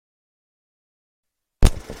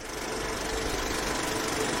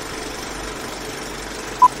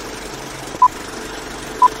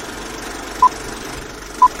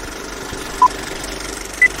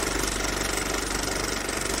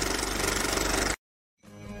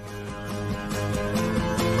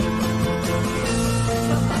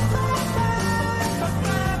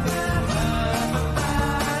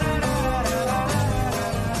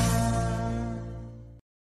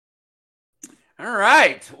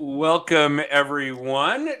welcome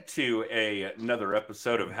everyone to another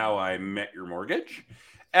episode of How I Met Your Mortgage.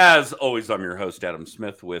 As always, I'm your host, Adam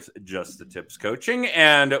Smith, with Just the Tips Coaching.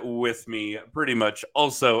 And with me, pretty much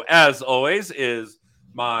also, as always, is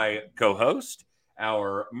my co-host,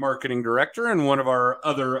 our marketing director, and one of our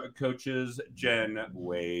other coaches, Jen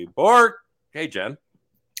Wayborg. Hey, Jen.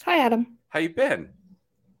 Hi, Adam. How you been?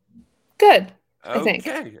 Good, Okay. I think.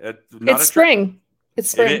 It's spring. It's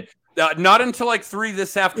spring. Not until like 3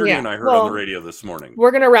 this afternoon, I heard on the radio this morning.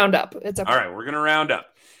 We're going to round up. It's okay. All right, we're going to round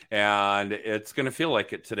up. And it's going to feel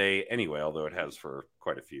like it today anyway, although it has for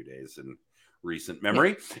quite a few days in recent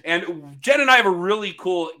memory. Yeah. And Jen and I have a really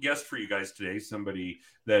cool guest for you guys today, somebody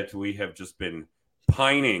that we have just been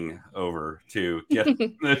pining over to get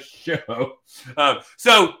the show.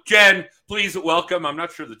 So, Jen, please welcome. I'm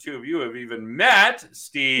not sure the two of you have even met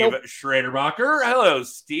Steve Schraderbachar. Hello,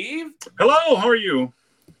 Steve. Hello, how are you?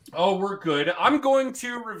 Oh, we're good. I'm going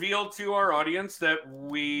to reveal to our audience that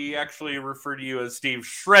we actually refer to you as Steve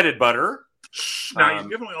Shredded Butter. Now you've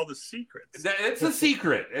given away all the secrets. It's a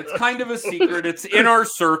secret. It's kind of a secret. It's in our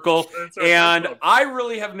circle. I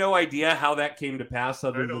really have no idea how that came to pass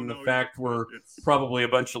other than the fact we're probably a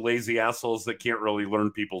bunch of lazy assholes that can't really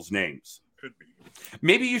learn people's names. Could be.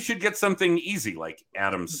 Maybe you should get something easy like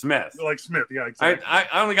Adam Smith. Like Smith, yeah, exactly.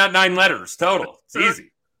 I only got 9 letters total. It's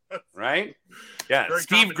easy. Right? Yeah,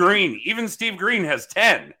 Steve Green. Even Steve Green has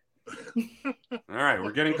 10. All right,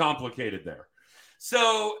 we're getting complicated there.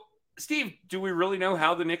 So, Steve, do we really know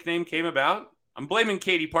how the nickname came about? I'm blaming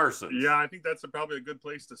Katie Parsons. Yeah, I think that's probably a good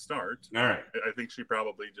place to start. All right. I think she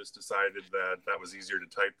probably just decided that was easier to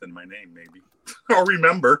type than my name, maybe. Or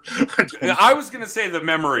remember. I was going to say the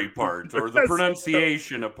memory part or the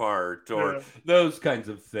pronunciation part or those kinds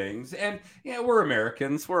of things. And, we're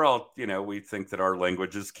Americans. We're all, we think that our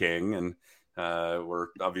language is king, and we're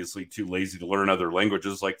obviously too lazy to learn other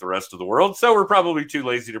languages like the rest of the world. So we're probably too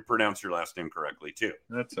lazy to pronounce your last name correctly, too.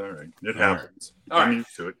 That's all right. It happens. All right. I'm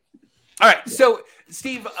used to it. All right. So,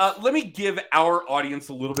 Steve, let me give our audience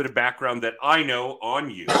a little bit of background that I know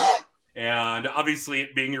on you. And obviously,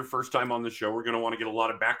 it being your first time on the show, we're going to want to get a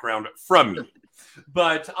lot of background from you.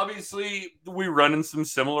 But obviously, we run in some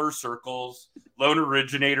similar circles, loan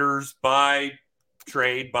originators by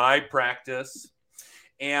trade, by practice.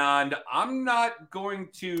 And I'm not going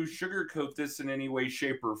to sugarcoat this in any way,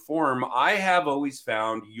 shape, or form. I have always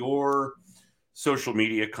found your social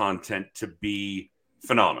media content to be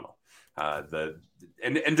phenomenal. And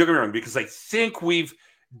don't get me wrong, because I think we've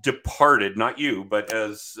departed, not you, but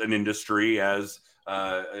as an industry, as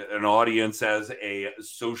an audience, as a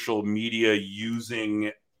social media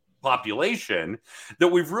using population, that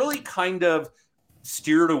we've really kind of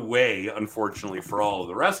steered away, unfortunately for all of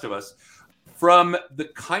the rest of us, from the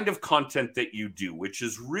kind of content that you do, which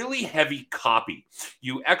is really heavy copy.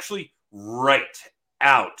 You actually write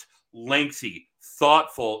out lengthy,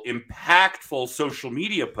 thoughtful, impactful social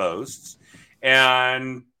media posts,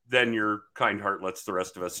 and then your kind heart lets the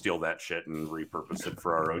rest of us steal that shit and repurpose it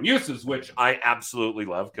for our own uses, which I absolutely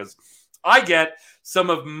love because I get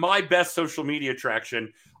some of my best social media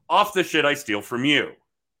traction off the shit I steal from you.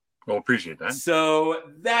 Well, appreciate that. So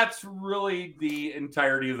that's really the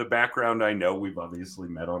entirety of the background. I know we've obviously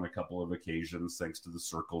met on a couple of occasions thanks to the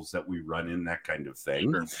circles that we run in, that kind of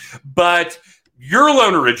thing. Sure. But you're a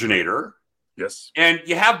loan originator. Yes. And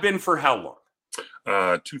you have been for how long?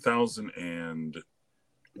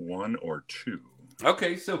 2001 or 2.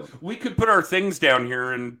 Okay, so we could put our things down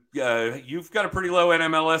here, and you've got a pretty low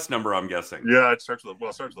NMLS number, I'm guessing. Yeah, it starts with a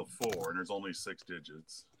 4, and there's only 6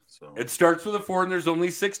 digits. So it starts with a 4, and there's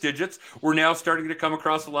only 6 digits. We're now starting to come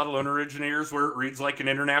across a lot of loan originators where it reads like an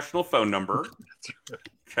international phone number.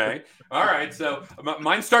 Okay, all right. So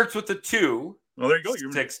mine starts with a 2. Well, there you go.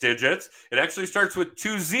 6 digits. It actually starts with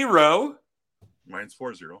 20. Mine's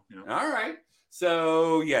 40. Yeah. All right.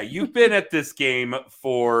 So, you've been at this game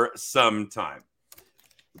for some time.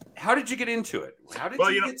 How did you get into it? How did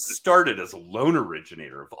you get started as a loan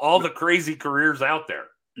originator of all the crazy careers out there?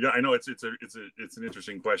 Yeah, I know it's an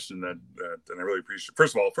interesting question that and I really appreciate.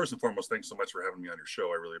 First and foremost, thanks so much for having me on your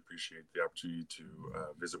show. I really appreciate the opportunity to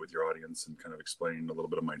visit with your audience and kind of explain a little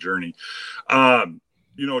bit of my journey.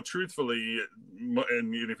 Truthfully,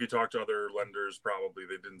 and even if you talk to other lenders, probably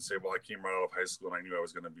they didn't say, well, I came right out of high school and I knew I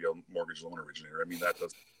was going to be a mortgage loan originator. I mean, that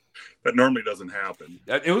normally doesn't happen.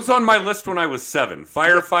 It was on my list when I was 7.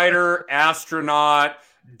 Firefighter, astronaut,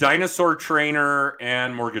 dinosaur trainer,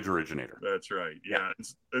 and mortgage originator. That's right. Yeah.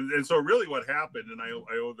 And so really what happened, and I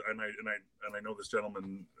know this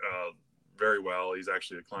gentleman very well. He's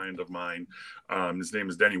actually a client of mine. His name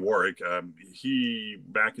is Denny Warwick. He,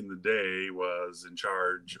 back in the day, was in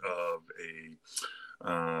charge of a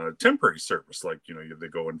temporary service, like, they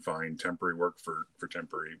go and find temporary work for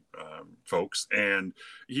temporary folks. And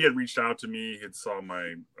he had reached out to me. He had saw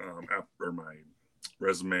my app or my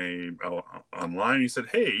resume online. He said,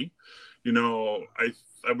 "Hey, I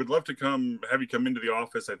would love to have you come into the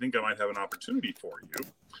office. I think I might have an opportunity for you."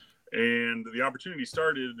 And the opportunity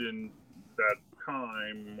started in that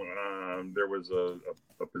time. There was a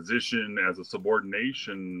position as a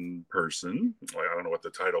subordination person. I don't know what the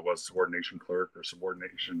title was, subordination clerk or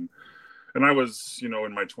subordination. And I was,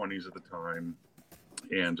 in my 20s at the time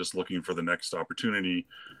and just looking for the next opportunity.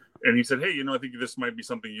 And he said, "Hey, I think this might be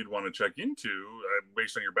something you'd want to check into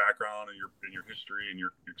based on your background and your history and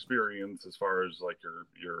your experience as far as like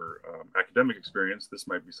your academic experience. This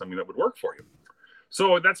might be something that would work for you."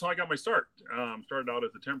 So that's how I got my start. Started out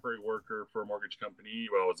as a temporary worker for a mortgage company.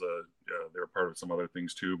 Well, they were part of some other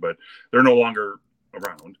things too, but they're no longer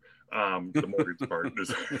around. The mortgage part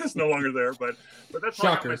is no longer there, but that's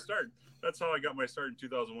how I got my start. That's how I got my start in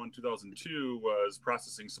 2001, 2002 was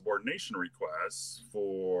processing subordination requests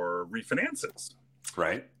for refinances.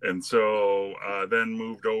 Right. And so then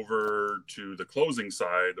moved over to the closing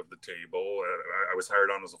side of the table. I was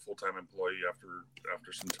hired on as a full-time employee after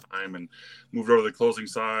some time and moved over to the closing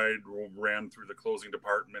side, ran through the closing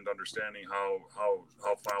department, understanding how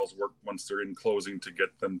files work once they're in closing to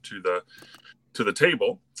get them to the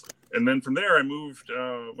table. And then from there, I moved,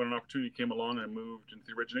 when an opportunity came along, I moved into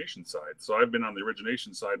the origination side. So I've been on the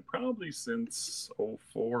origination side probably since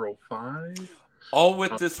 04, 05. All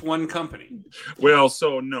with this one company? Well,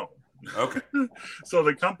 so no. Okay. So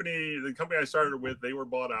the company I started with, they were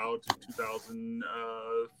bought out in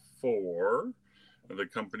 2004. The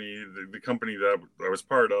company that I was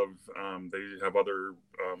part of, they have other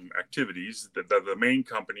activities. The main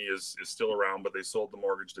company is still around, but they sold the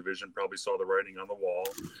mortgage division. Probably saw the writing on the wall.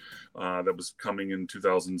 That was coming in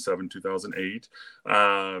 2007, 2008.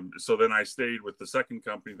 So then I stayed with the second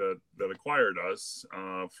company that acquired us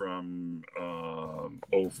from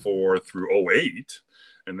 04 through 08.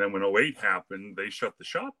 And then when 08 happened, they shut the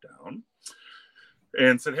shop down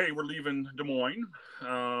and said, "Hey, we're leaving Des Moines.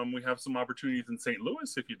 We have some opportunities in St.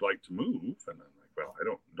 Louis if you'd like to move." And I'm like, "Well, I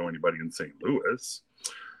don't know anybody in St. Louis."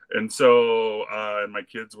 And so and my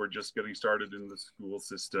kids were just getting started in the school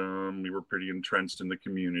system. We were pretty entrenched in the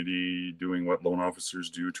community, doing what loan officers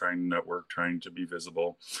do, trying to network, trying to be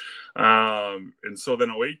visible. And so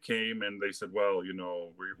then 08 came and they said, "Well,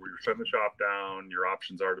 we're shutting the shop down. Your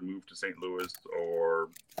options are to move to St. Louis or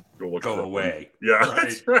go away." Yeah, right.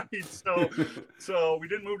 That's right. So we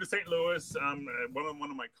didn't move to St. Louis. One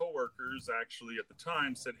of my coworkers actually at the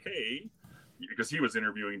time said, "Hey," because he was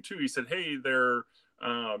interviewing too. He said, "Hey, there's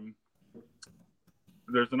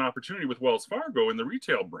an opportunity with Wells Fargo in the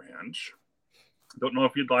retail branch. Don't know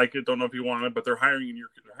if you'd like it. Don't know if you want it, but they're hiring in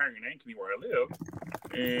Ankeny where I live,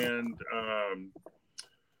 and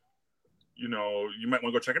you might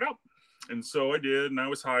want to go check it out." And so I did, and I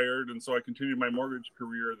was hired, and so I continued my mortgage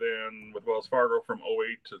career then with Wells Fargo from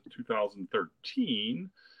 08 to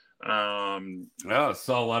 2013. Saw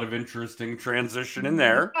a lot of interesting transition in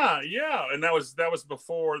there. Yeah, and that was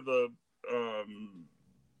before the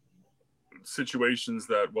situations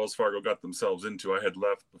that Wells Fargo got themselves into. I had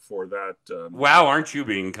left before that. Wow, aren't you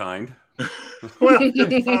being kind? Well,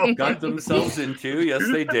 got themselves into. Yes,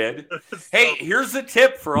 they did. Hey, here's a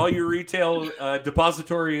tip for all your retail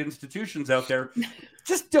depository institutions out there.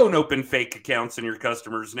 Just don't open fake accounts in your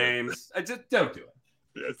customers' names. Just don't do it.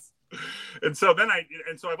 Yes. And so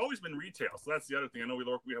I've always been retail. So that's the other thing. I know we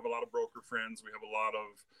have a lot of broker friends. We have a lot of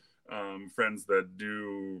friends that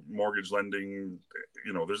do mortgage lending.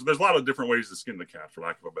 There's a lot of different ways to skin the cat, for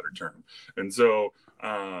lack of a better term. And so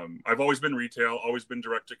I've always been retail, always been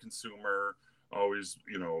direct to consumer, always,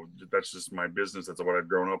 that's just my business. That's what I've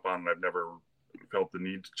grown up on. And I've never felt the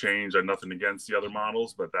need to change. I have nothing against the other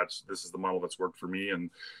models, but this is the model that's worked for me. And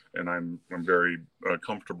I'm very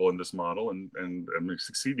comfortable in this model and I'm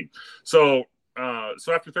succeeding. So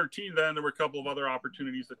after 13, then there were a couple of other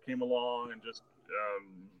opportunities that came along and just,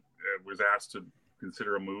 was asked to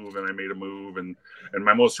consider a move, and I made a move, and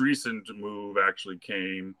my most recent move actually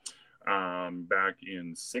came back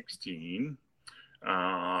in 16.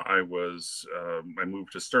 I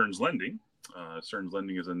moved to Stearns Lending. Stearns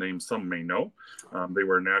Lending is a name some may know. They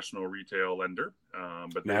were a national retail lender,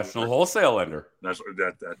 but national wholesale lender.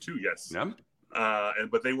 That too, yes. Yeah.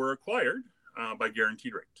 But they were acquired by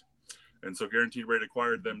Guaranteed Rate. And so Guaranteed Rate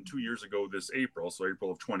acquired them 2 years ago this April. So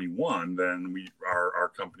April of 21, then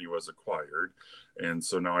our company was acquired. And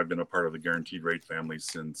so now I've been a part of the Guaranteed Rate family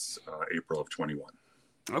since April of 21.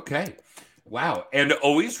 Okay. Wow. And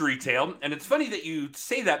always retail. And it's funny that you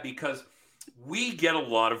say that because we get a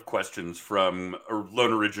lot of questions from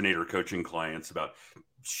loan originator coaching clients about,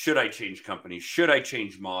 should I change companies? Should I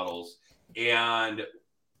change models? And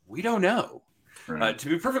we don't know. Right. To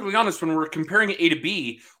be perfectly honest, when we're comparing A to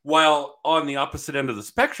B, while on the opposite end of the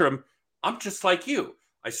spectrum, I'm just like you.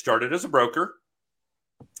 I started as a broker.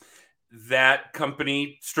 That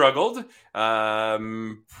company struggled,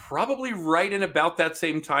 probably right in about that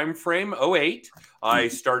same time frame, 08. I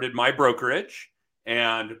started my brokerage,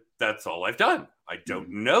 and that's all I've done. I don't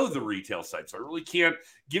know the retail side, so I really can't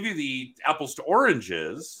give you the apples to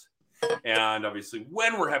oranges. And obviously,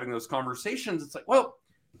 when we're having those conversations, it's like, well,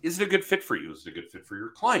 is it a good fit for you? Is it a good fit for your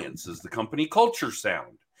clients? Is the company culture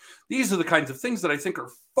sound? These are the kinds of things that I think are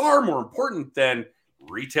far more important than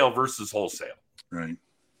retail versus wholesale. Right.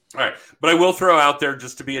 All right. But I will throw out there,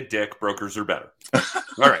 just to be a dick, brokers are better.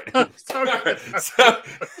 All right. All right. So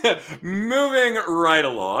moving right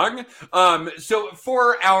along. So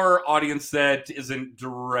for our audience that isn't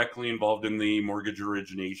directly involved in the mortgage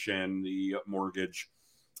origination, the mortgage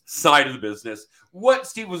side of the business, what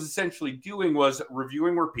Steve was essentially doing was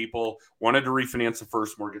reviewing where people wanted to refinance a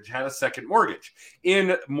first mortgage, had a second mortgage.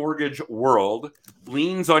 In mortgage world,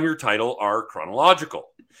 liens on your title are chronological.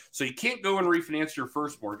 So you can't go and refinance your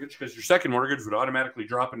first mortgage because your second mortgage would automatically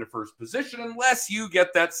drop into first position unless you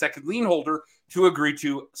get that second lien holder to agree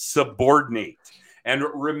to subordinate and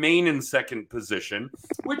remain in second position,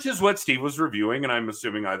 which is what Steve was reviewing, and I'm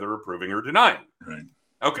assuming either approving or denying. Right.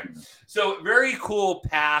 Okay, so very cool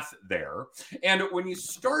path there. And when you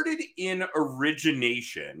started in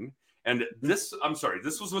origination, and this, I'm sorry,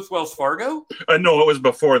 this was with Wells Fargo? No, it was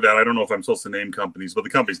before that. I don't know if I'm supposed to name companies, but the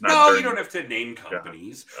company's not. No, you don't have to name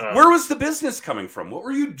companies. Yeah. Where was the business coming from? What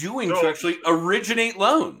were you doing to actually originate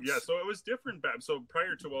loans? Yeah, so it was different. So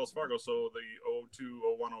prior to Wells Fargo, so the 02,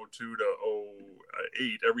 01, 02 to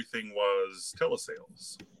 08, everything was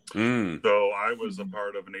telesales. So I was a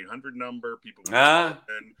part of an 800 number. People would call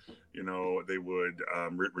in, they would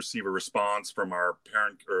receive a response from our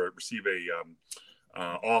parent, or receive a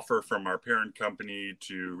offer from our parent company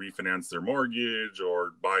to refinance their mortgage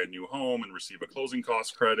or buy a new home and receive a closing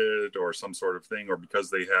cost credit or some sort of thing, or because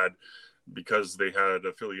they had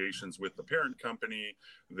affiliations with the parent company,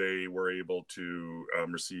 they were able to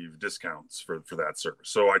receive discounts for that service.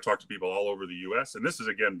 So I talked to people all over the U.S., and this is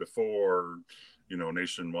again before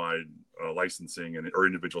nationwide licensing or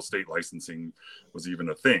individual state licensing was even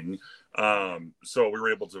a thing. So we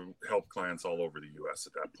were able to help clients all over the U.S.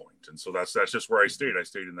 at that point. And so that's just where I stayed. I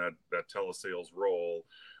stayed in that telesales role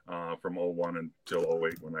from 01 until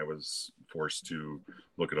 08 when I was forced to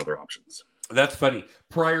look at other options. That's funny.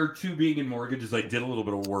 Prior to being in mortgages, I did a little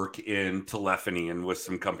bit of work in telephony and with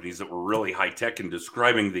some companies that were really high tech and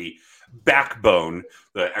describing the backbone,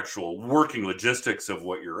 the actual working logistics of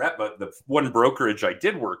what you're at. But the one brokerage I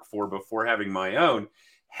did work for before having my own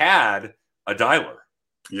had a dialer.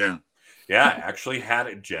 Yeah. Yeah, actually had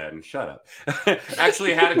it, Jen, shut up.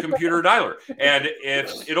 Actually had a computer dialer. And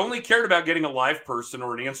if it only cared about getting a live person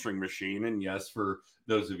or an answering machine, and yes, for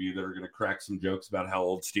those of you that are going to crack some jokes about how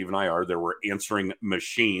old Steve and I are, there were answering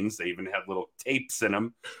machines. They even had little tapes in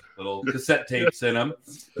them, little cassette tapes in them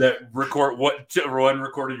that record one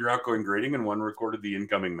recorded your outgoing greeting and one recorded the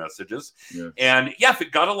incoming messages. Yeah. And yeah, if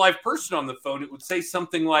it got a live person on the phone, it would say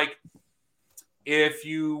something like, if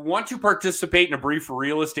you want to participate in a brief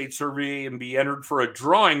real estate survey and be entered for a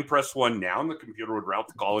drawing, press 1 now, and the computer would route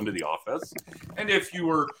the call into the office. And if you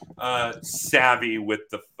were savvy with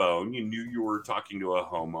the phone, you knew you were talking to a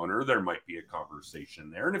homeowner, there might be a conversation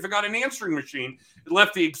there. And if it got an answering machine, it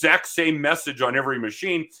left the exact same message on every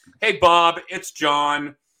machine. Hey, Bob, it's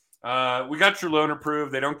John. We got your loan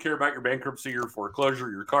approved. They don't care about your bankruptcy, your foreclosure,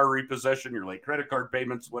 your car repossession, your late credit card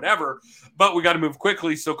payments, whatever. But we got to move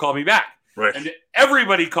quickly, so call me back. Right. And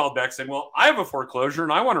everybody called back saying, well, I have a foreclosure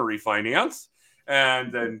and I want to refinance.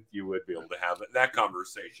 And then you would be able to have that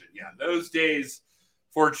conversation. Yeah, those days,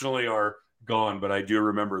 fortunately, are gone. But I do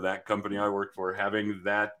remember that company I worked for having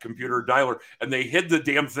that computer dialer. And they hid the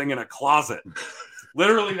damn thing in a closet.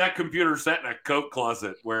 Literally, that computer sat in a coat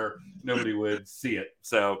closet where nobody would see it.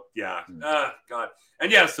 So, yeah. God.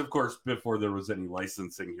 And yes, of course, before there was any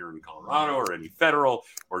licensing here in Colorado or any federal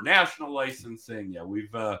or national licensing, yeah,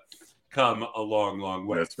 we've come a long, long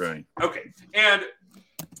way. That's right. Okay. And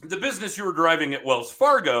the business you were driving at Wells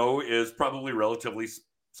Fargo is probably relatively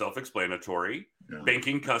self-explanatory. Yeah.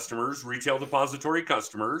 Banking customers, retail depository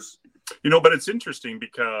customers. But it's interesting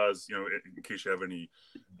because, in case you have any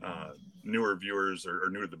newer viewers or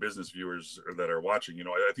new to the business viewers that are watching,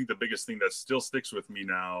 I think the biggest thing that still sticks with me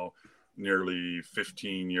now nearly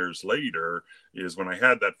 15 years later is when I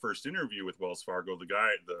had that first interview with Wells Fargo. The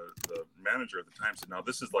guy, the manager at the time said, "Now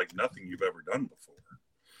this is like nothing you've ever done before."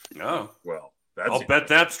 Oh, well, I'll bet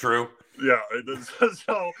that's true. Yeah.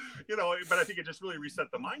 So, but I think it just really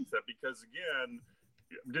reset the mindset because, again,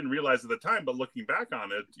 didn't realize at the time, but looking back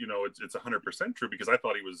on it, it's 100% true because I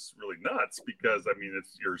thought he was really nuts because, I mean,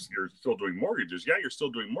 you're still doing mortgages. Yeah, you're still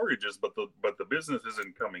doing mortgages, but the business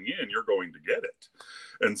isn't coming in. You're going to get it.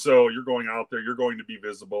 And so you're going out there, you're going to be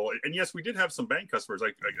visible. And yes, we did have some bank customers. I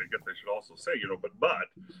guess I should also say, but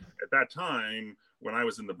at that time, when I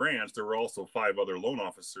was in the branch, there were also 5 other loan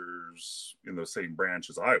officers in the same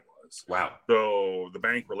branch as I was. Wow. So the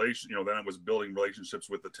bank then I was building relationships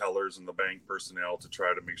with the tellers and the bank personnel to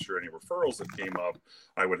try to make sure any referrals that came up,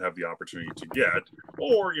 I would have the opportunity to get.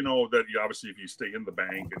 Or, that obviously if you stay in the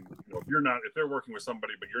bank and if they're working with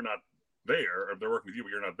somebody, but you're not there, or if they're working with you, but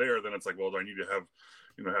you're not there, then it's like, well, do I need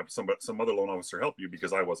to have some other loan officer help you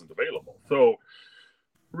because I wasn't available. So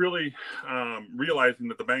really realizing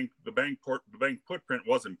that the bank footprint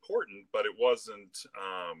was important, but it wasn't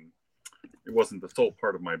the sole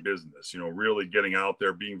part of my business. Really getting out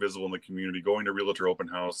there, being visible in the community, going to realtor open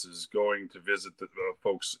houses, going to visit the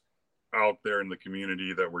folks out there in the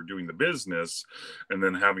community that were doing the business, and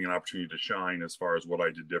then having an opportunity to shine as far as what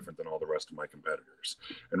I did different than all the rest of my competitors,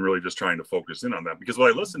 and really just trying to focus in on that. Because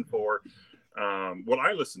what I listen for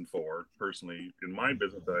personally in my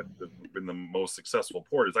business that I've been the most successful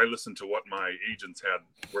for is I listen to what my agents had,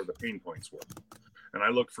 where the pain points were. And I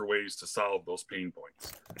look for ways to solve those pain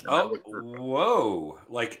points. Whoa.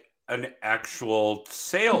 Like an actual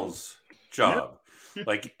sales job,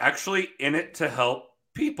 like actually in it to help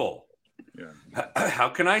people. Yeah. How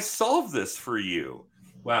can I solve this for you?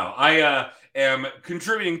 Wow. I am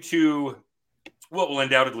contributing to what will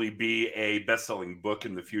undoubtedly be a best-selling book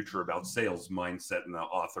in the future about sales mindset, and the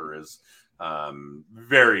author is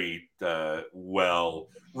very well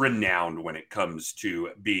renowned when it comes to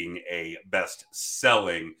being a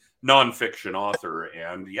best-selling nonfiction author.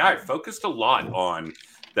 And yeah, I focused a lot on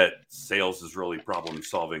that sales is really problem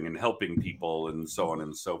solving and helping people and so on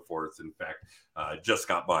and so forth. In fact, just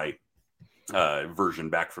got my version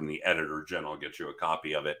back from the editor. Jen, I'll get you a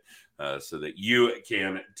copy of it so that you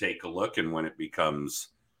can take a look. And when it becomes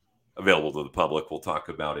available to the public, we'll talk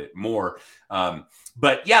about it more.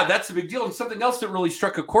 But yeah, that's a big deal. And something else that really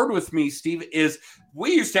struck a chord with me, Steve, is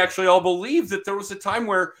we used to actually all believe that there was a time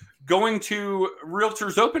where going to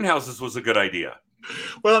realtors open houses was a good idea.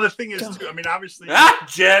 Well, the thing is, too, I mean, obviously,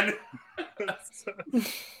 Jen.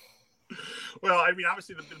 Well, I mean,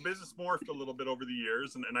 obviously the business morphed a little bit over the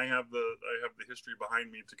years, and I have the history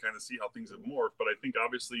behind me to kind of see how things have morphed. But I think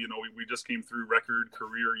obviously, we just came through record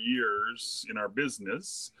career years in our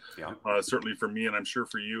business. Yeah. Certainly for me, and I'm sure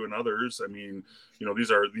for you and others. I mean,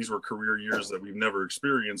 these were career years that we've never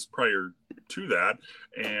experienced prior to that,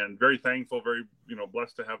 and very thankful, very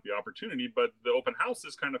blessed to have the opportunity. But the open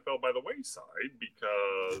houses kind of fell by the wayside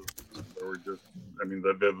because there were just, I mean,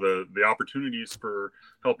 the opportunities for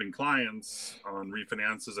helping clients on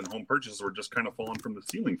refinances and home purchases were just kind of falling from the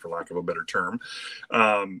ceiling, for lack of a better term,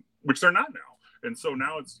 which they're not now. And so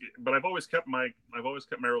now but I've always kept my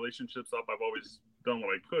relationships up. I've always done what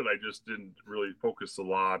I could. I just didn't really focus a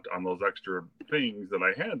lot on those extra things that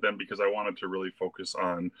I had then, because I wanted to really focus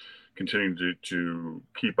on continuing to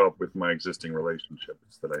keep up with my existing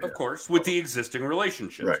relationships that I had. Of course, with the existing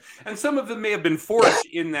relationships. Right. And some of them may have been forged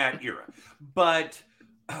in that era. But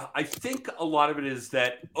I think a lot of it is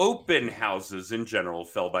that open houses in general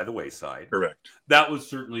fell by the wayside. Correct. That was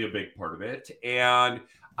certainly a big part of it. And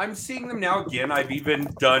I'm seeing them now again. I've even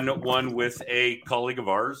done one with a colleague of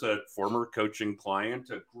ours, a former coaching client,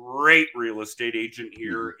 a great real estate agent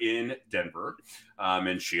here in Denver.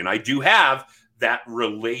 And she and I do have that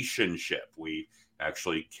relationship. We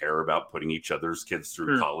actually care about putting each other's kids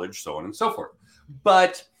through college, so on and so forth.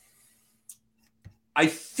 But I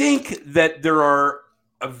think that there are,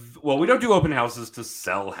 we don't do open houses to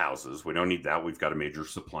sell houses. We don't need that. We've got a major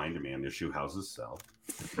supply and demand issue. Houses sell.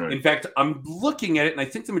 Right. In fact, I'm looking at it, and I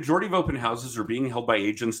think the majority of open houses are being held by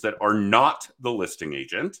agents that are not the listing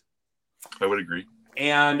agent. I would agree.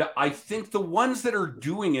 And I think the ones that are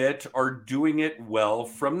doing it well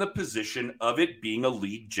from the position of it being a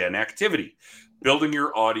lead gen activity, building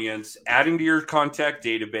your audience, adding to your contact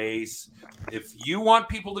database. If you want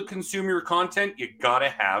people to consume your content, you got to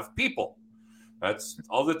have people. That's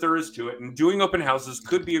all that there is to it. And doing open houses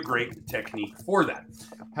could be a great technique for that.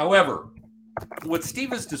 However, what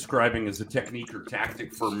Steve is describing as a technique or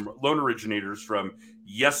tactic for loan originators from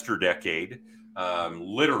yesterdecade,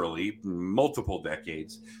 literally multiple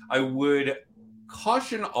decades, I would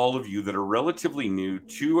caution all of you that are relatively new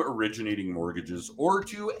to originating mortgages or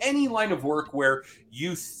to any line of work where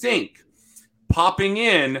you think popping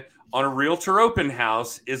in on a realtor open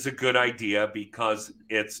house is a good idea, because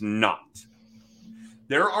it's not.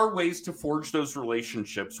 There are ways to forge those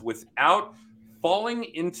relationships without falling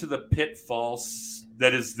into the pitfalls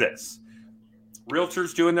that is this.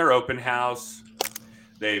 Realtors doing their open house.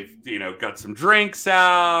 They've, got some drinks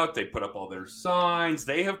out. They put up all their signs.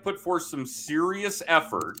 They have put forth some serious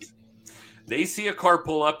effort. They see a car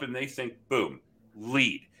pull up and they think, boom,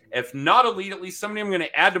 lead. If not a lead, at least somebody I'm going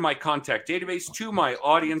to add to my contact database, to my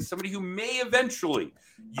audience, somebody who may eventually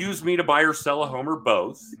use me to buy or sell a home or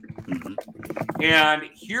both. And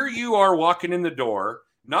here you are walking in the door.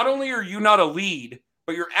 Not only are you not a lead,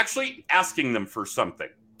 but you're actually asking them for something.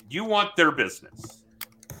 You want their business.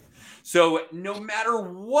 So no matter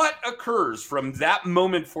what occurs from that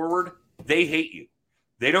moment forward, they hate you.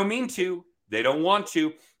 They don't mean to. They don't want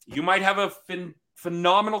to. You might have a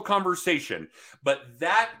phenomenal conversation, but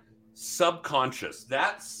that subconscious,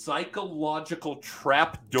 that psychological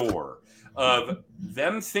trap door of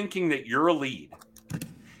them thinking that you're a lead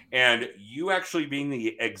and you actually being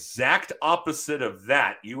the exact opposite of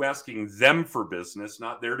that, you asking them for business,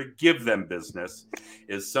 not there to give them business,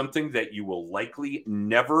 is something that you will likely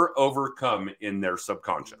never overcome in their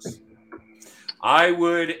subconscious. I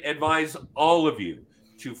would advise all of you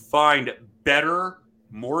to find better,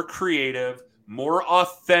 more creative, more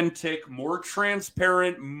authentic, more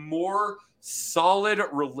transparent, more solid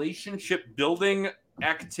relationship building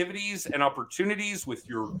activities and opportunities with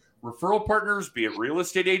your referral partners, be it real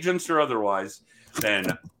estate agents or otherwise, than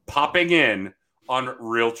popping in on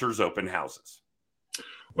realtors open houses.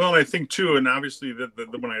 Well, I think too, and obviously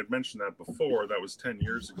when I had mentioned that before, that was 10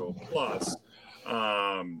 years ago plus.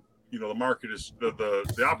 The market is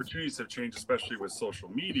the opportunities have changed, especially with social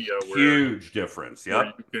media. Huge difference.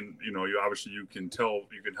 Yeah. You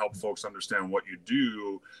can help folks understand what you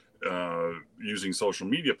do using social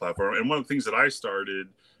media platform. And one of the things that I started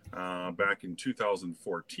back in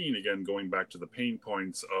 2014, again, going back to the pain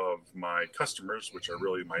points of my customers, which are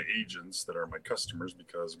really my agents that are my customers,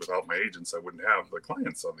 because without my agents, I wouldn't have the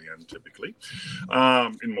clients on the end typically,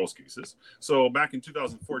 in most cases. So back in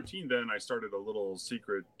 2014, then I started a little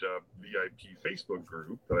secret VIP Facebook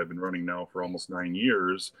group that I've been running now for almost 9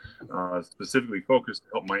 years, specifically focused to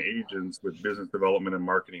help my agents with business development and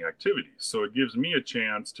marketing activities. So it gives me a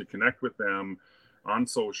chance to connect with them on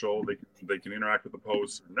social. They can interact with the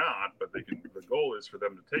posts or not, but the goal is for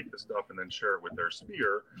them to take the stuff and then share it with their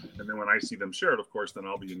sphere. And then when I see them share it, of course, then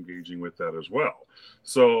I'll be engaging with that as well.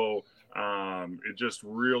 So it just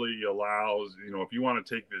really allows, if you want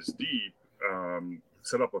to take this deep,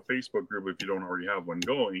 set up a Facebook group if you don't already have one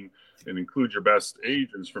going, and include your best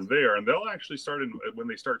agents from there. And they'll actually when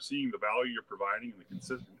they start seeing the value you're providing and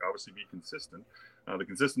obviously be consistent, the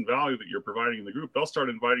consistent value that you're providing in the group, they'll start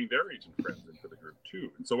inviting their agent friends into the group too.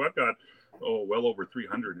 And so I've got, well over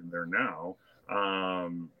 300 in there now. Are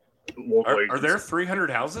there 300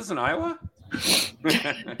 houses in Iowa?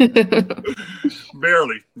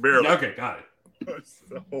 Barely. Okay, got it.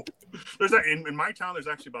 So in my town, there's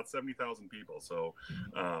actually about 70,000 people. So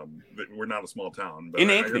we're not a small town. But in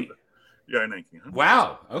Ankeny? Yeah, in Ankeny. Huh?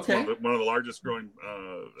 Wow. Okay. One of the largest growing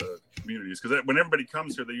communities, because when everybody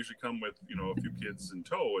comes here, they usually come with a few kids in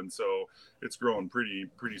tow, and so it's grown pretty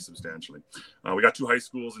substantially. We got 2 high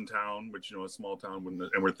schools in town, which a small town,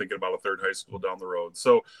 and we're thinking about a 3rd high school down the road.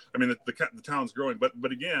 So I mean, the town's growing, but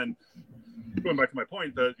again, going back to my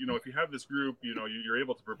point that if you have this group, you're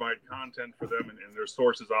able to provide content for them, and there's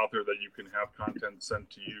sources out there that you can have content sent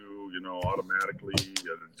to you, automatically.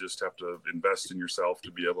 You just have to invest in yourself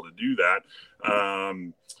to be able to do that.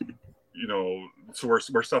 So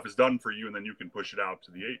where stuff is done for you, and then you can push it out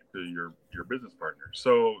to your business partners.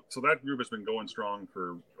 So that group has been going strong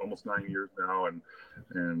for almost 9 years now, and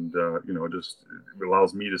just it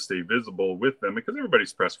allows me to stay visible with them, because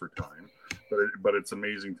everybody's pressed for time. But it's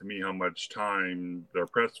amazing to me how much time they're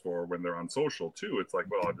pressed for when they're on social too. It's like,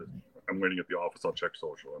 well, I'm waiting at the office, I'll check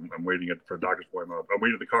social. I'm waiting for a doctor's appointment, I'm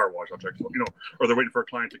waiting at the car wash, I'll check social. Or they're waiting for a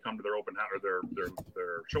client to come to their open house or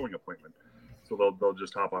their showing appointment. So they'll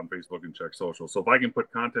just hop on Facebook and check social. So if I can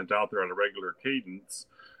put content out there on a regular cadence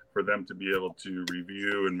for them to be able to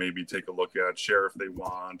review and maybe take a look at, share if they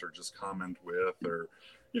want, or just comment with, or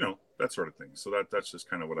that sort of thing. So that's just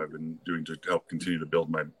kind of what I've been doing to help continue to build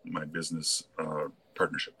my business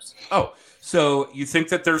partnerships. Oh, so you think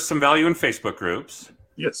that there's some value in Facebook groups?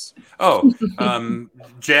 Yes. Oh,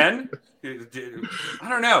 Jen? I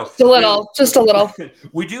don't know. Just a little.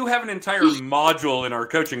 We do have an entire module in our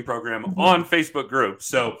coaching program on Facebook groups,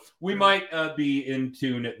 so we might be in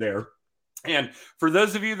tune there. And for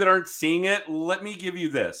those of you that aren't seeing it, let me give you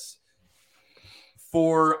this.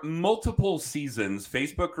 For multiple seasons,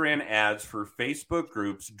 Facebook ran ads for Facebook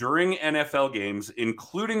groups during NFL games,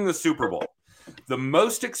 including the Super Bowl. The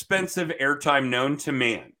most expensive airtime known to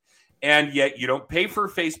man. And yet you don't pay for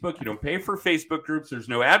Facebook. You don't pay for Facebook groups. There's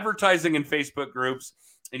no advertising in Facebook groups.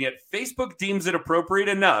 And yet Facebook deems it appropriate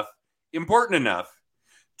enough, important enough,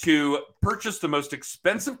 to purchase the most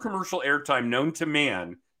expensive commercial airtime known to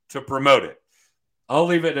man to promote it. I'll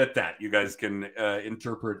leave it at that. You guys can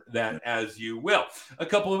interpret that as you will. A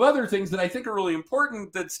couple of other things that I think are really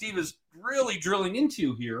important that Steve is really drilling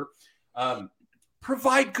into here.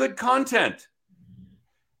 Provide good content.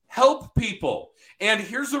 Help people. And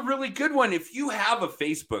here's a really good one. If you have a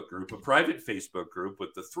Facebook group, a private Facebook group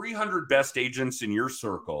with the 300 best agents in your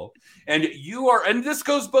circle, and this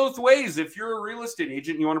goes both ways. If you're a real estate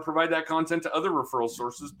agent and you want to provide that content to other referral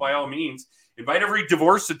sources, by all means, invite every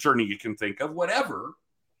divorce attorney you can think of, whatever.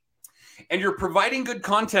 And you're providing good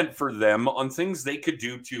content for them on things they could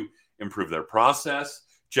do to improve their process,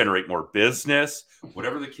 generate more business,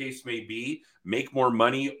 whatever the case may be, make more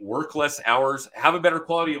money, work less hours, have a better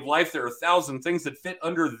quality of life. There are 1,000 things that fit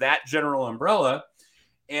under that general umbrella,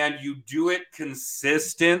 and you do it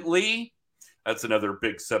consistently. That's another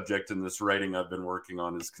big subject in this writing I've been working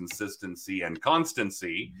on, is consistency and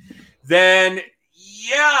constancy. Then,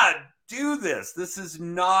 yeah, do this. This is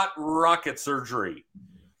not rocket surgery.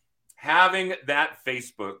 Having that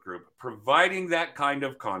Facebook group, providing that kind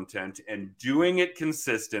of content and doing it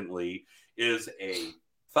consistently is a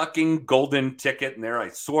fucking golden ticket in there. I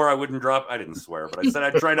swore I wouldn't drop. I didn't swear, but I said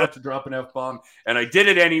I'd try not to drop an F-bomb, and I did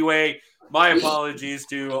it anyway. My apologies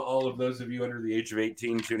to all of those of you under the age of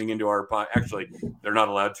 18 tuning into our pod. Actually, they're not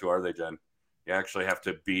allowed to, are they, Jen? You actually have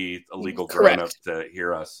to be a legal grown-up to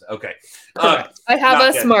hear us. Okay. I have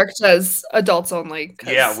us marked as adults only.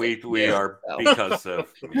 Yeah, we are because of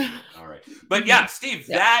me. All right. But yeah, Steve,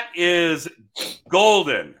 that is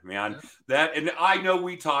golden, man. And I know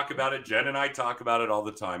we talk about it. Jen and I talk about it all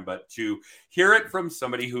the time. But to hear it from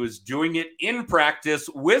somebody who is doing it in practice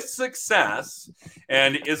with success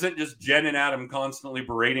and isn't just Jen and Adam constantly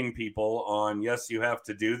berating people on, yes, you have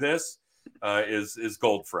to do this, is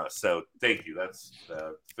gold for us. So thank you. That's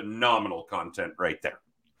phenomenal content right there.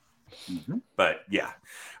 Mm-hmm. But yeah.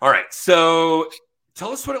 All right. So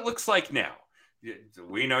tell us what it looks like now.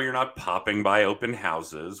 We know you're not popping by open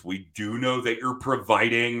houses. We do know that you're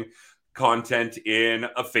providing content in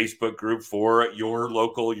a Facebook group for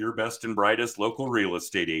your best and brightest local real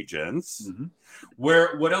estate agents. Mm-hmm.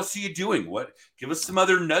 What else are you doing? Give us some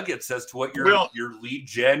other nuggets as to what your lead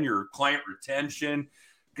gen, your client retention.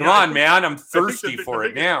 Come on, man. I'm thirsty for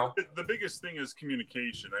it now. The biggest thing is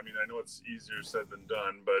communication. I mean, I know it's easier said than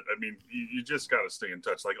done, but I mean, you just got to stay in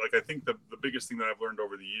touch. Like I think the biggest thing that I've learned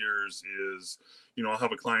over the years is, I'll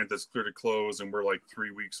have a client that's clear to close and we're like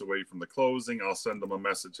 3 weeks away from the closing. I'll send them a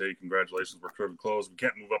message, hey, congratulations, we're clear to close. We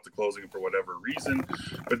can't move up the closing for whatever reason.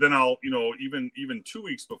 But then I'll, even 2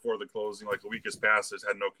 weeks before the closing, like a week has passed, has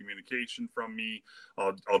had no communication from me.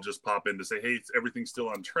 I'll just pop in to say, hey, everything's still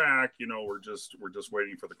on track. We're just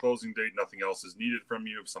waiting for the closing date. Nothing else is needed from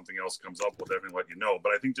you. If something else comes up, we'll definitely let you know.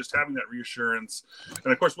 But I think just having that reassurance,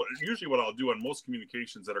 and of course, usually what I'll do on most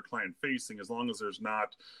communications that are client facing, as long as there's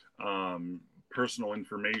not personal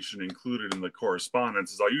information included in the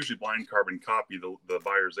correspondence, is I'll usually blind carbon copy the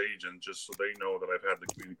buyer's agent just so they know that I've had the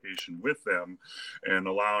communication with them, and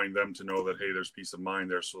allowing them to know that, hey, there's peace of mind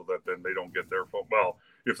there, so that then they don't get their phone. Well,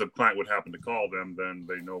 if the client would happen to call them, then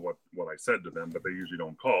they know what I said to them, but they usually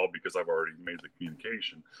don't call because I've already made the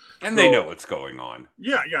communication. And they know what's going on.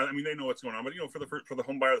 Yeah. I mean, they know what's going on. But, for the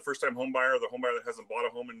home buyer, the first-time home buyer, the home buyer that hasn't bought a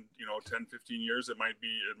home in, 10, 15 years, it might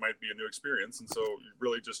be a new experience. And so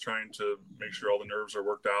really just trying to make sure all the nerves are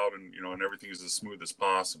worked out and, and everything is as smooth as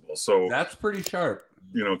possible. So that's pretty sharp.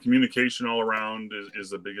 Communication all around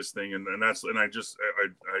is the biggest thing. And I just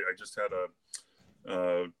had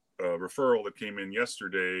a referral that came in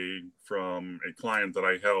yesterday from a client that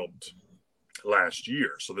I helped last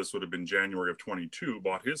year. So this would have been January of 22,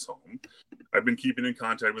 bought his home. I've been keeping in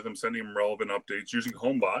contact with him, sending him relevant updates using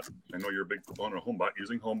HomeBot. I know you're a big proponent of HomeBot,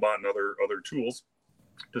 using HomeBot and other tools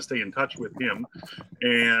to stay in touch with him.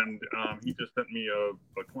 And he just sent me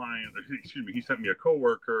he sent me a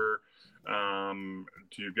coworker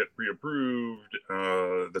to get pre-approved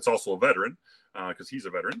that's also a veteran, because he's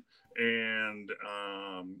a veteran. And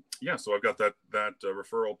so I've got that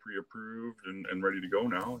referral pre-approved and ready to go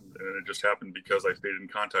now. And it just happened because I stayed in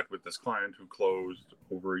contact with this client who closed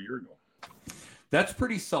over a year ago. That's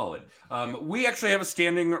pretty solid. We actually have a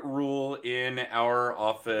standing rule in our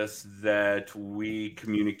office that we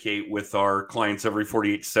communicate with our clients every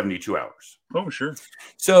 48 to 72 hours. Oh, sure.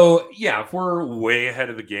 So, yeah, if we're way ahead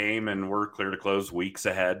of the game and we're clear to close weeks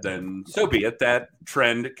ahead, then so be it. That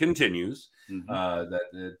trend continues.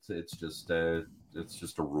 It's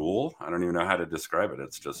just a rule. I don't even know how to describe it.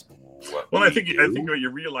 It's just what I think what you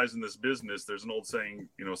realize in this business, there's an old saying,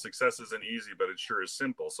 success isn't easy, but it sure is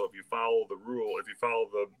simple. So if you follow the rule, if you follow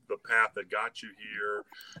the path that got you here,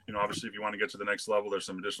 obviously if you want to get to the next level, there's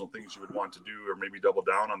some additional things you would want to do, or maybe double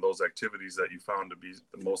down on those activities that you found to be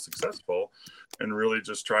the most successful, and really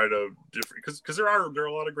just try to because there are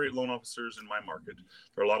a lot of great loan officers in my market.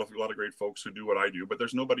 There are a lot of great folks who do what I do, but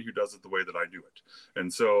there's nobody who does it the way that I do it.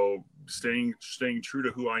 And so staying true to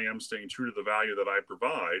who I am, staying true to the value that I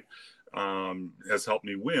provide, has helped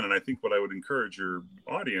me win. And I think what I would encourage your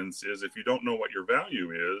audience is, if you don't know what your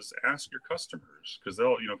value is, ask your customers, because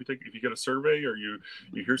they'll, if you get a survey or you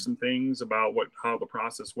hear some things about how the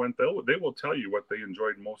process went, they will tell you what they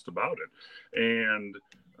enjoyed most about it. And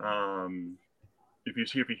if you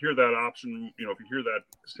hear that option, if you hear that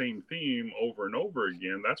same theme over and over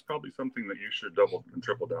again, that's probably something that you should double and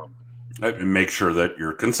triple down on. And make sure that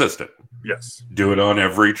you're consistent. Yes. Do it on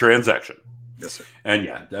every transaction. Yes, sir. And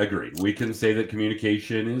yeah, agreed. We can say that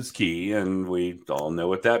communication is key, and we all know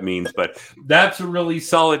what that means. But that's a really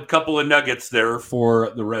solid couple of nuggets there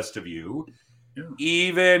for the rest of you. Yeah.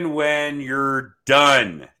 Even when you're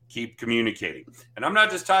done, keep communicating. And I'm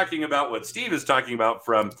not just talking about what Steve is talking about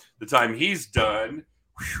from the time he's done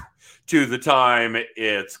to the time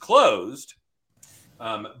it's closed,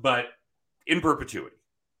 but in perpetuity.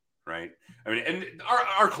 Right. I mean, and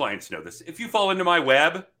our clients know this. If you fall into my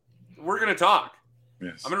web, we're going to talk.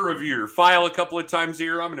 Yes. I'm going to review your file a couple of times a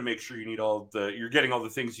year. I'm going to make sure you're getting all the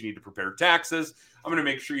things you need to prepare taxes. I'm going to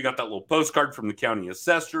make sure you got that little postcard from the county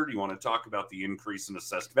assessor. Do you want to talk about the increase in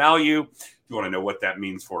assessed value? Do you want to know what that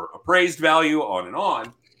means for appraised value? On and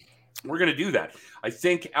on. We're going to do that. I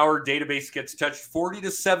think our database gets touched 40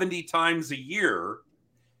 to 70 times a year,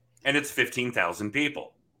 and it's 15,000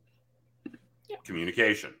 people. Yeah.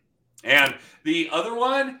 Communication. And the other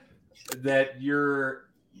one, that you're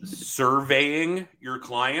surveying your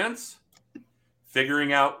clients,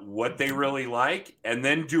 figuring out what they really like, and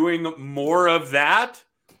then doing more of that.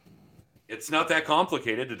 It's not that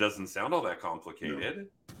complicated. It doesn't sound all that complicated. No.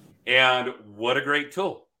 And what a great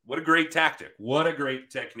tool. What a great tactic. What a great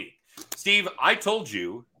technique. Steve, I told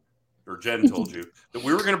you, or Jen told you, that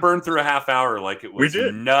we were going to burn through a half hour like it was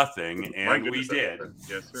nothing, and we did.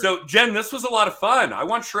 Yes, sir. So, Jen, this was a lot of fun. I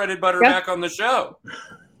want Shredded Butter back on the show.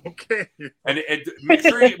 Okay. And make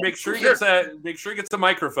sure he gets a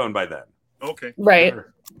microphone by then. Okay. Right.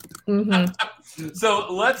 Mm-hmm.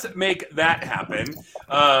 So let's make that happen.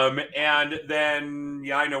 And then,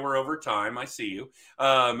 I know we're over time. I see you.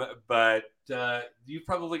 But you've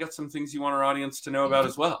probably got some things you want our audience to know about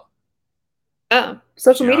as well.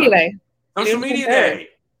 Social Media Day. Social Media Day.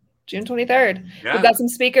 June 23rd. Yeah. We've got some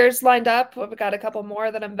speakers lined up. We've got a couple more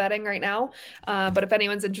that I'm vetting right now. But if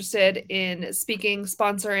anyone's interested in speaking,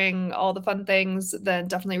 sponsoring, all the fun things, then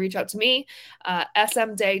definitely reach out to me.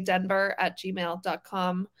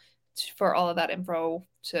 smdaydenver@gmail.com for all of that info,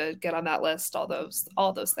 to get on that list, all those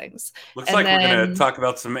things. Looks like we're going to talk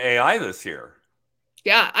about some AI this year.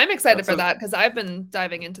 Yeah, I'm excited for that, because I've been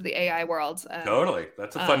diving into the AI world. Totally.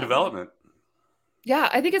 That's a fun development.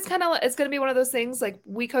 Yeah, I think it's going to be one of those things, like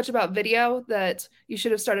we coach about video, that you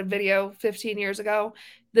should have started video 15 years ago.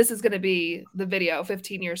 This is going to be the video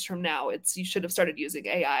 15 years from now. You should have started using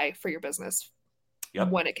AI for your business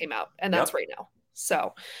when it came out. And that's right now.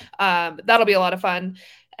 So that'll be a lot of fun.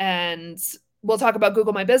 And we'll talk about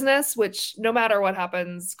Google My Business, which no matter what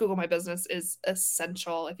happens, Google My Business is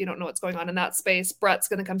essential. If you don't know what's going on in that space, Brett's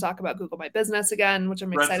going to come talk about Google My Business again, which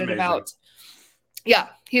I'm excited about. Yeah,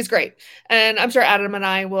 he's great. And I'm sure Adam and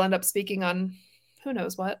I will end up speaking on who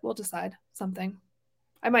knows what. We'll decide something.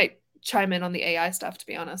 I might chime in on the AI stuff, to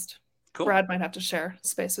be honest. Cool. Brad might have to share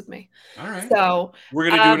space with me. All right. So we're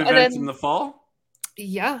going to do an event in the fall?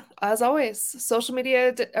 Yeah, as always. Social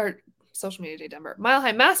Media Day Denver. Mile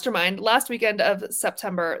High Mastermind, last weekend of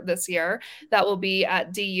September this year. That will be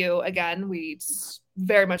at DU again. We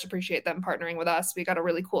very much appreciate them partnering with us. We got a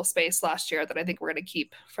really cool space last year that I think we're going to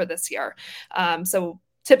keep for this year. So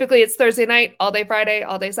typically it's Thursday night, all day Friday,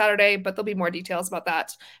 all day Saturday, but there'll be more details about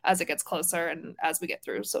that as it gets closer and as we get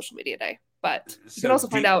through Social Media Day. But you can also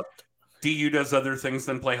find out. DU does other things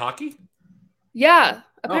than play hockey? Yeah,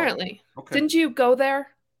 apparently. Okay. Didn't you go there?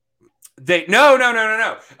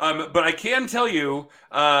 No. But I can tell you,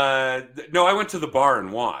 no, I went to the bar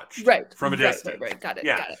and watched from a distance. Right. Got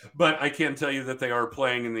it. But I can tell you that they are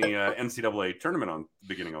playing in the NCAA tournament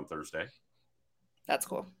beginning on Thursday. That's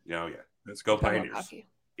cool. Yeah. Let's go Pioneers. Hockey.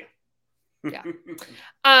 Yeah.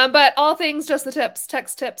 But all things Just the Tips.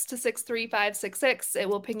 Text tips to 63566. It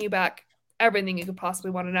will ping you back everything you could possibly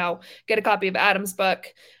want to know. Get a copy of Adam's book.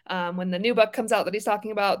 When the new book comes out that he's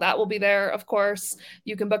talking about, that will be there, of course.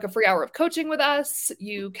 You can book a free hour of coaching with us.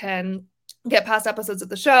 You can get past episodes of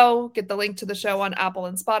the show, get the link to the show on Apple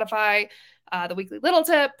and Spotify, the weekly little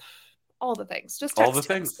tip, all the things. Just text all the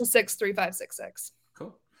things to 63566.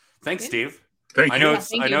 Cool. Thanks, Steve. Thank you.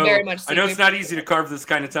 Thank you very much, Steve. I know it's not easy to carve this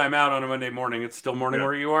kind of time out on a Monday morning. It's still morning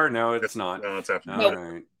where you are. No, it's not. No, it's after. All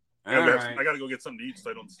right. I got to go get something to eat so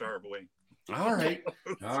I don't starve away. All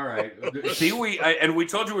right. See, we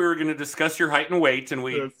told you we were going to discuss your height and weight, and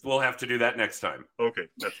we'll have to do that next time. Okay.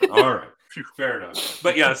 That's all right. Fair enough.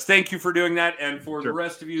 But yes, thank you for doing that. And for the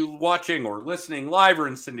rest of you watching or listening live or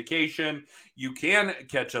in syndication, you can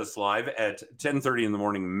catch us live at 10:30 in the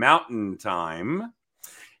morning Mountain Time.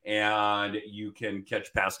 And you can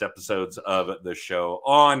catch past episodes of the show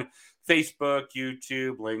on Facebook,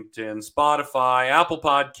 YouTube, LinkedIn, Spotify, Apple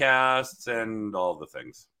Podcasts, and all the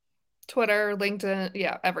things. Twitter, LinkedIn,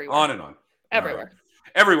 everywhere. On and on. Everywhere.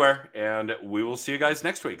 Right. Everywhere. And we will see you guys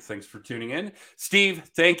next week. Thanks for tuning in. Steve,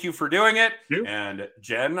 thank you for doing it. And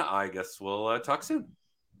Jen, I guess we'll talk soon.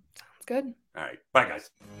 Sounds good. All right. Bye, guys.